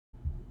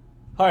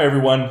Hi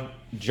everyone,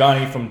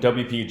 Johnny from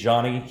WP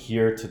Johnny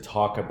here to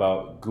talk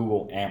about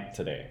Google AMP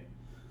today.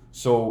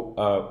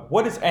 So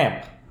what is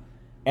AMP?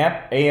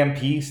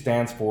 AMP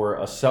stands for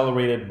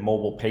Accelerated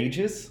Mobile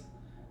Pages.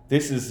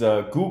 This is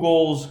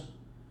Google's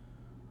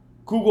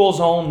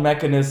own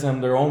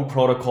mechanism, their own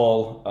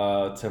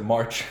protocol to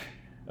march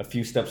a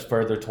few steps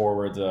further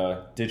towards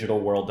digital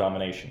world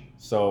domination.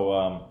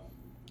 So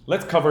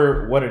let's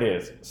cover what it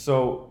is.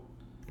 So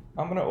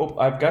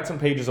I've got some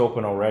pages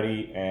open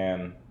already,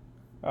 and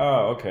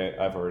okay,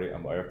 I've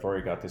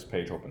already got this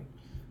page open.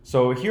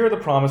 So here are the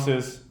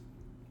promises,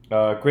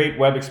 great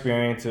web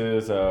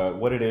experiences,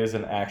 what it is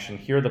in action.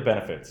 Here are the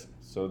benefits.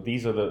 So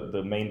these are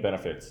the main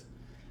benefits.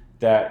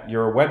 That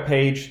your web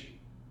page,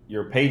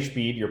 your page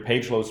speed, your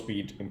page load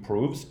speed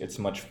improves. It's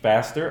much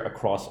faster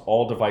across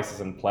all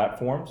devices and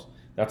platforms.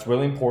 That's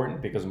really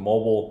important because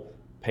mobile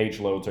page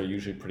loads are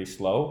usually pretty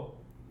slow.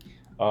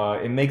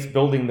 It makes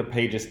building the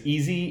pages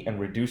easy and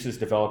reduces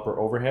developer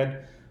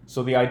overhead.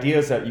 So the idea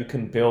is that you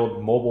can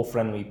build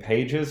mobile-friendly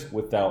pages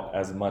without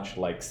as much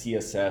like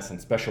CSS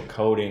and special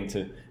coding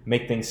to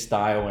make things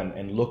style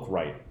and look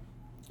right.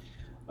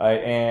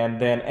 And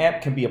then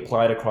AMP can be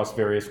applied across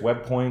various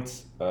web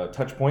points,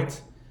 touch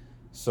points.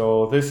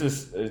 So this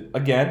is,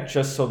 again,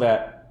 just so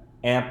that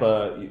AMP,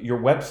 your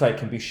website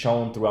can be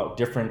shown throughout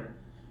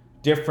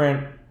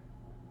different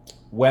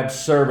web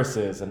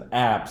services and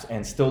apps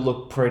and still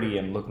look pretty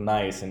and look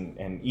nice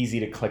and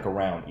easy to click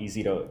around,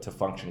 easy to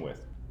function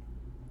with.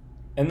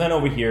 And then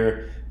over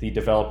here, the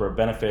developer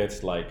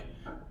benefits, like,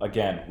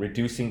 again,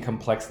 reducing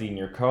complexity in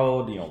your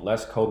code,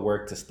 less code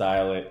work to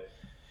style it,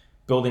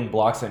 building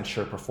blocks that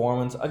ensure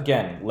performance.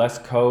 Again, less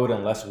code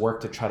and less work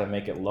to try to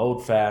make it load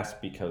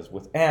fast, because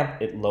with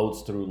AMP, it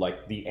loads through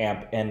like the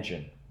AMP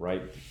engine,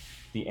 right?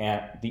 The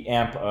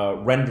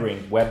AMP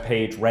rendering, web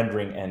page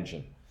rendering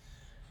engine.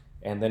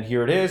 And then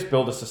here it is,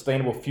 build a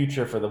sustainable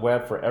future for the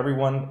web for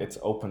everyone. It's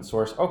open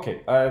source.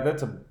 Okay,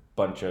 that's a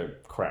bunch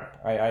of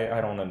crap.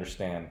 I don't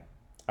understand.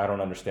 I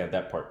don't understand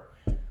that part.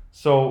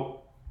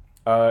 So,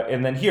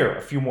 and then here,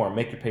 a few more.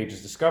 Make your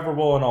pages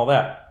discoverable and all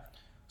that.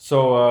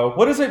 So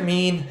what does it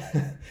mean?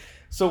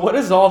 So what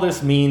does all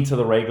this mean to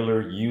the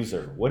regular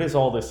user? What is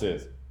all this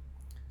is?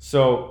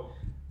 So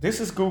this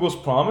is Google's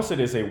promise. It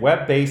is a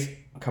web-based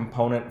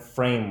component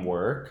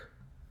framework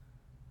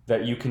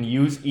that you can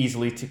use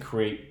easily to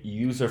create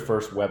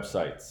user-first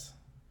websites,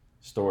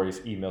 stories,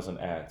 emails, and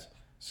ads.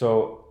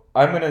 So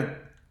I'm going to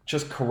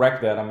just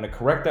correct that. I'm going to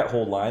correct that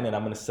whole line, and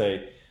I'm going to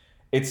say,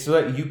 it's so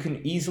that you can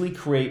easily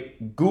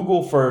create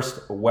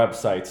Google-first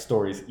websites,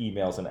 stories,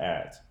 emails, and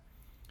ads.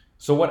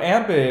 So what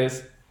AMP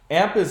is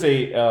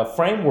a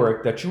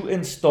framework that you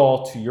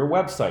install to your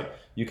website.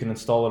 You can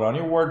install it on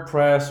your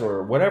WordPress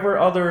or whatever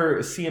other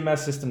CMS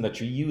system that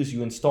you use.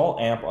 You install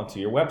AMP onto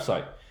your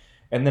website.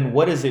 And then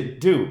what does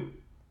it do?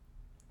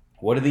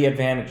 What are the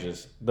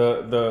advantages?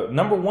 The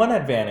number one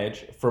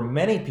advantage for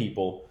many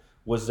people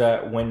was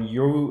that when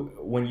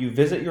you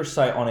visit your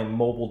site on a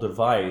mobile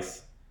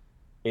device,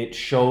 it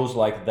shows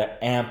like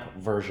the AMP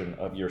version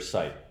of your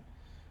site.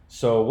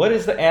 So what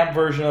is the AMP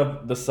version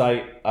of the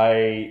site?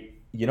 I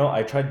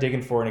tried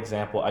digging for an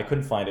example. I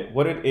couldn't find it.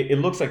 It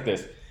looks like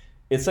this.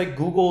 It's like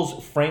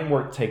Google's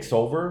framework takes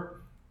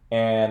over,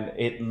 and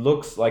it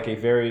looks like a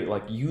very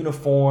like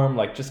uniform,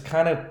 like just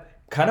kind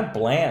of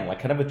bland, like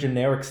kind of a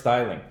generic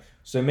styling.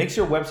 So it makes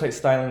your website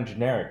styling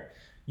generic.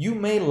 You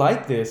may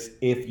like this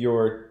if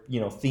your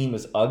theme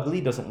is ugly,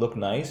 doesn't look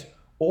nice.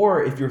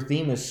 Or if your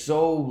theme is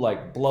so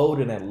like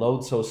bloated and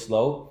loads so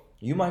slow,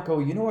 you might go,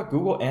 you know what,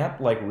 Google AMP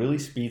like really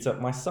speeds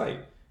up my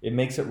site. It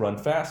makes it run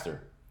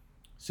faster.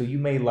 So you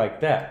may like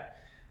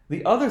that.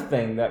 The other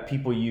thing that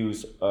people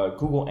use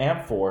Google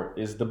AMP for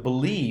is the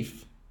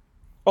belief.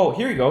 Oh,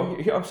 here you go.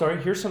 I'm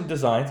sorry. Here's some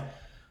designs.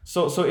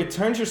 So it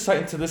turns your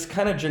site into this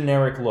kind of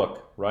generic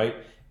look, right?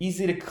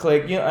 Easy to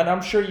click. And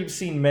I'm sure you've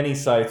seen many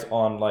sites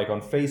on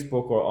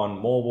Facebook or on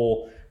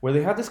mobile where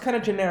they have this kind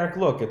of generic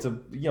look. It's a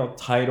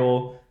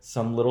title,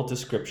 some little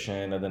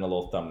description, and then a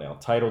little thumbnail.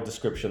 Title,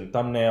 description,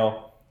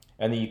 thumbnail,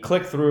 and then you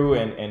click through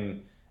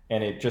and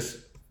it just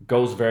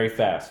goes very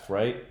fast,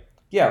 right?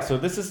 Yeah, so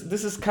this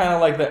is kind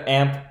of like the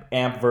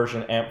AMP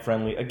version, AMP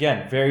friendly.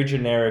 Again, very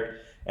generic,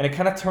 and it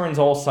kind of turns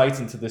all sites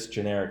into this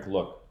generic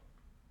look.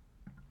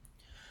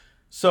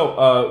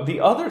 So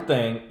the other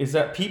thing is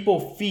that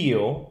people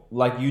feel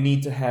like you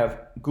need to have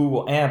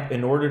Google AMP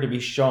in order to be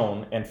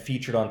shown and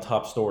featured on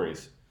top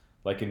stories,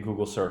 like in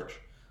Google search.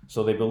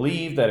 So they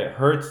believe that it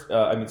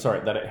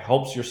that it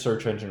helps your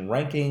search engine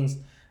rankings,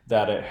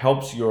 that it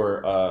helps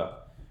your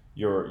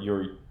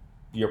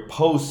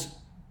posts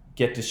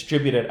get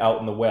distributed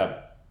out in the web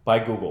by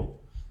Google.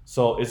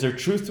 So is there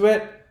truth to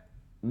it?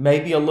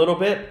 Maybe a little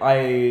bit.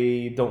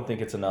 I don't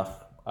think it's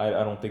enough. I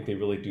don't think they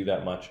really do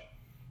that much.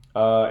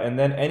 And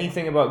then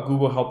anything about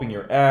Google helping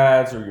your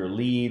ads or your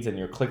leads and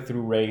your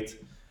click-through rate.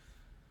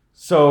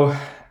 So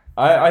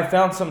I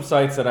found some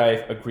sites that I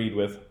agreed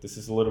with. This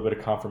is a little bit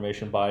of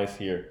confirmation bias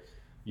here.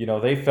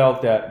 They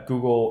felt that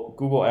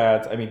Google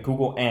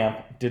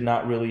AMP did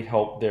not really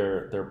help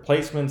their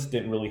placements,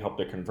 didn't really help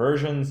their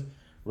conversions.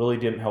 really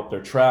didn't help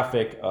their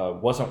traffic,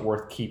 wasn't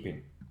worth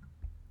keeping.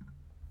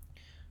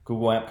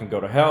 Google AMP can go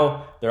to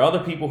hell. There are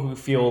other people who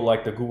feel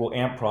like the Google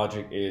AMP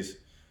project is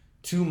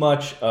too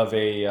much of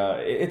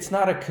it's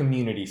not a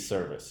community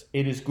service.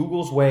 It is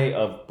Google's way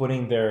of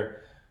putting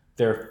their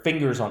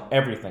fingers on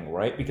everything,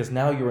 right? Because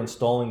now you're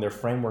installing their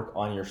framework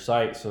on your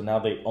site, so now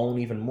they own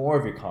even more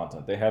of your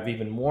content. They have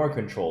even more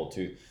control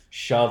to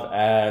shove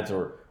ads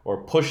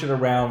or push it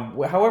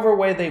around however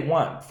way they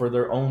want for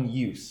their own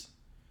use.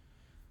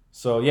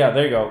 So yeah,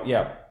 there you go.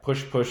 Yeah,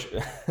 push,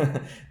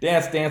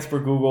 dance for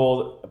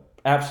Google.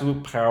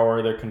 Absolute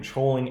power. They're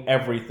controlling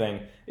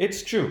everything.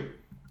 It's true.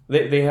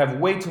 They have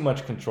way too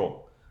much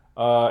control.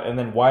 And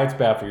then why it's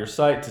bad for your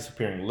site: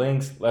 disappearing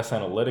links, less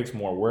analytics,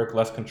 more work,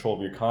 less control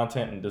of your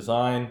content and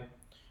design,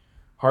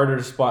 harder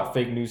to spot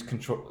fake news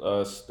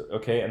control.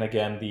 Okay, and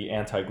again, the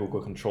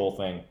anti-Google control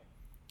thing.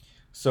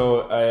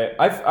 So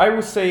I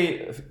will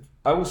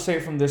say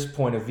from this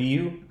point of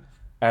view,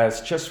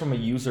 as just from a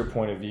user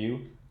point of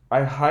view,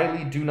 I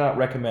highly do not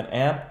recommend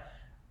AMP.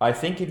 I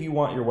think if you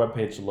want your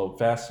webpage to load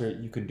faster,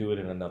 you can do it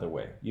in another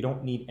way. You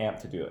don't need AMP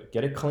to do it.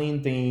 Get a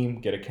clean theme,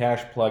 get a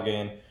cache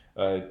plugin.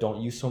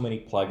 Don't use so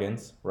many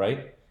plugins,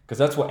 right? Because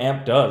that's what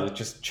AMP does. It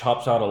just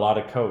chops out a lot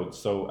of code.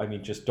 So, I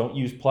mean, just don't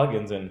use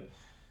plugins and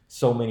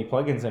so many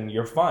plugins and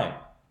you're fine.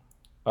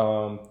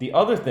 The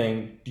other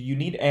thing, do you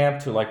need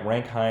AMP to like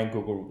rank high in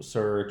Google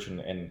search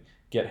and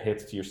get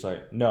hits to your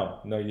site? No,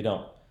 you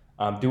don't.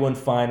 I'm doing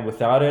fine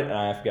without it, and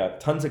I've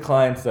got tons of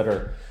clients that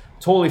are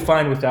totally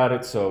fine without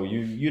it, so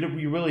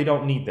you really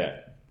don't need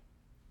that.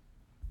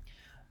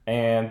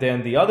 And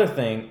then the other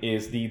thing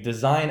is the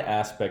design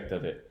aspect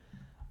of it.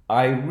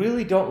 I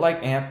really don't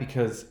like AMP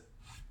because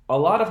a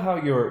lot of how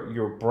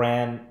your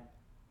brand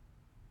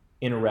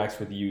interacts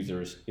with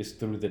users is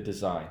through the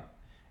design.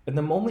 And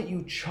the moment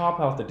you chop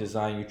out the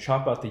design, you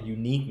chop out the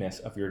uniqueness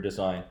of your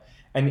design.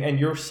 And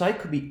your site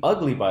could be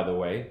ugly, by the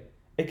way.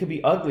 It could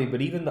be ugly,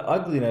 but even the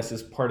ugliness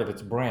is part of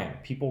its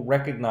brand. People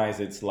recognize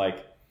its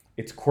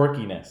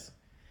quirkiness.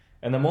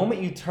 And the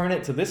moment you turn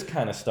it to this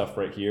kind of stuff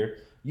right here,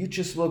 you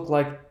just look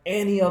like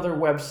any other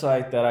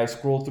website that I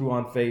scroll through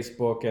on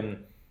Facebook,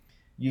 and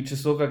you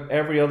just look like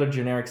every other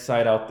generic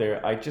site out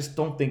there. I just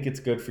don't think it's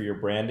good for your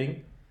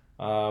branding.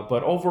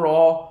 But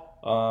overall,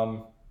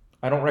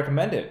 I don't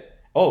recommend it.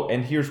 Oh,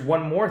 and here's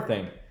one more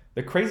thing.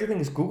 The crazy thing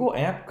is Google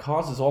AMP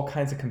causes all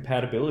kinds of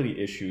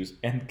compatibility issues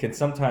and can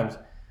sometimes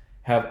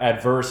have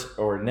adverse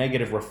or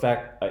negative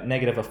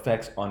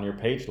effects on your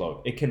page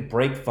load. It can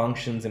break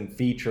functions and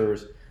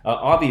features.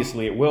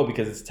 Obviously it will,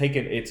 because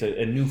it's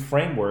a new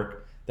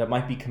framework that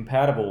might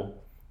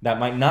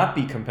not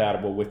be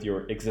compatible with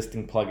your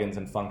existing plugins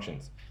and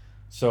functions.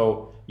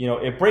 So,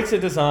 it breaks a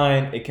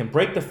design, it can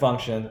break the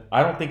function.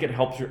 I don't think it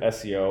helps your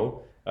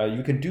SEO.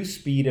 You can do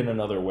speed in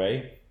another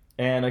way.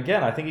 And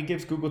again, I think it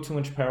gives Google too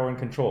much power and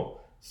control.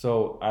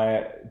 So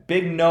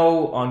big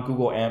no on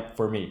Google AMP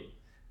for me.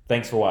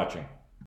 Thanks for watching.